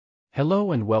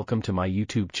Hello and welcome to my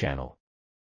YouTube channel.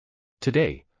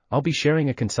 Today, I'll be sharing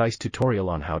a concise tutorial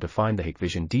on how to find the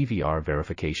Hikvision DVR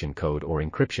verification code or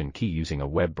encryption key using a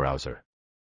web browser.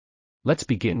 Let's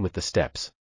begin with the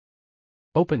steps.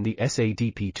 Open the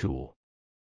SADP tool.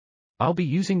 I'll be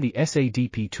using the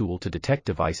SADP tool to detect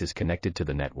devices connected to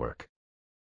the network.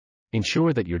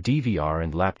 Ensure that your DVR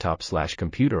and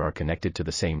laptop/computer are connected to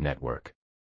the same network.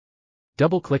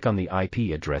 Double-click on the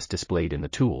IP address displayed in the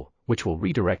tool, which will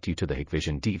redirect you to the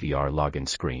Hikvision DVR login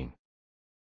screen.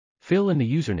 Fill in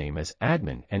the username as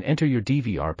admin and enter your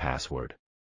DVR password.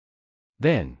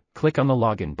 Then, click on the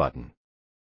login button.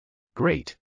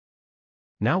 Great!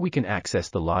 Now we can access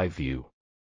the live view.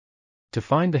 To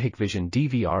find the Hikvision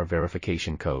DVR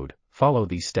verification code, follow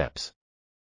these steps.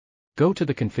 Go to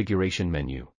the configuration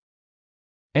menu.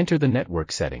 Enter the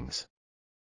network settings.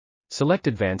 Select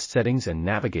Advanced Settings and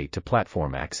navigate to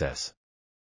Platform Access.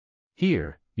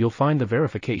 Here, you'll find the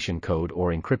verification code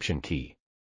or encryption key.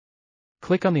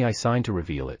 Click on the I sign to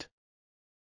reveal it.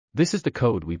 This is the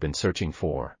code we've been searching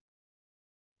for.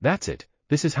 That's it,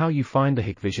 this is how you find the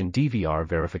Hikvision DVR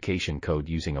verification code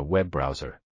using a web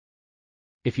browser.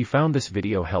 If you found this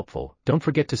video helpful, don't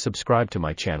forget to subscribe to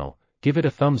my channel, give it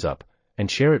a thumbs up,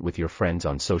 and share it with your friends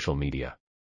on social media.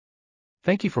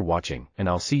 Thank you for watching, and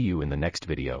I'll see you in the next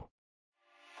video.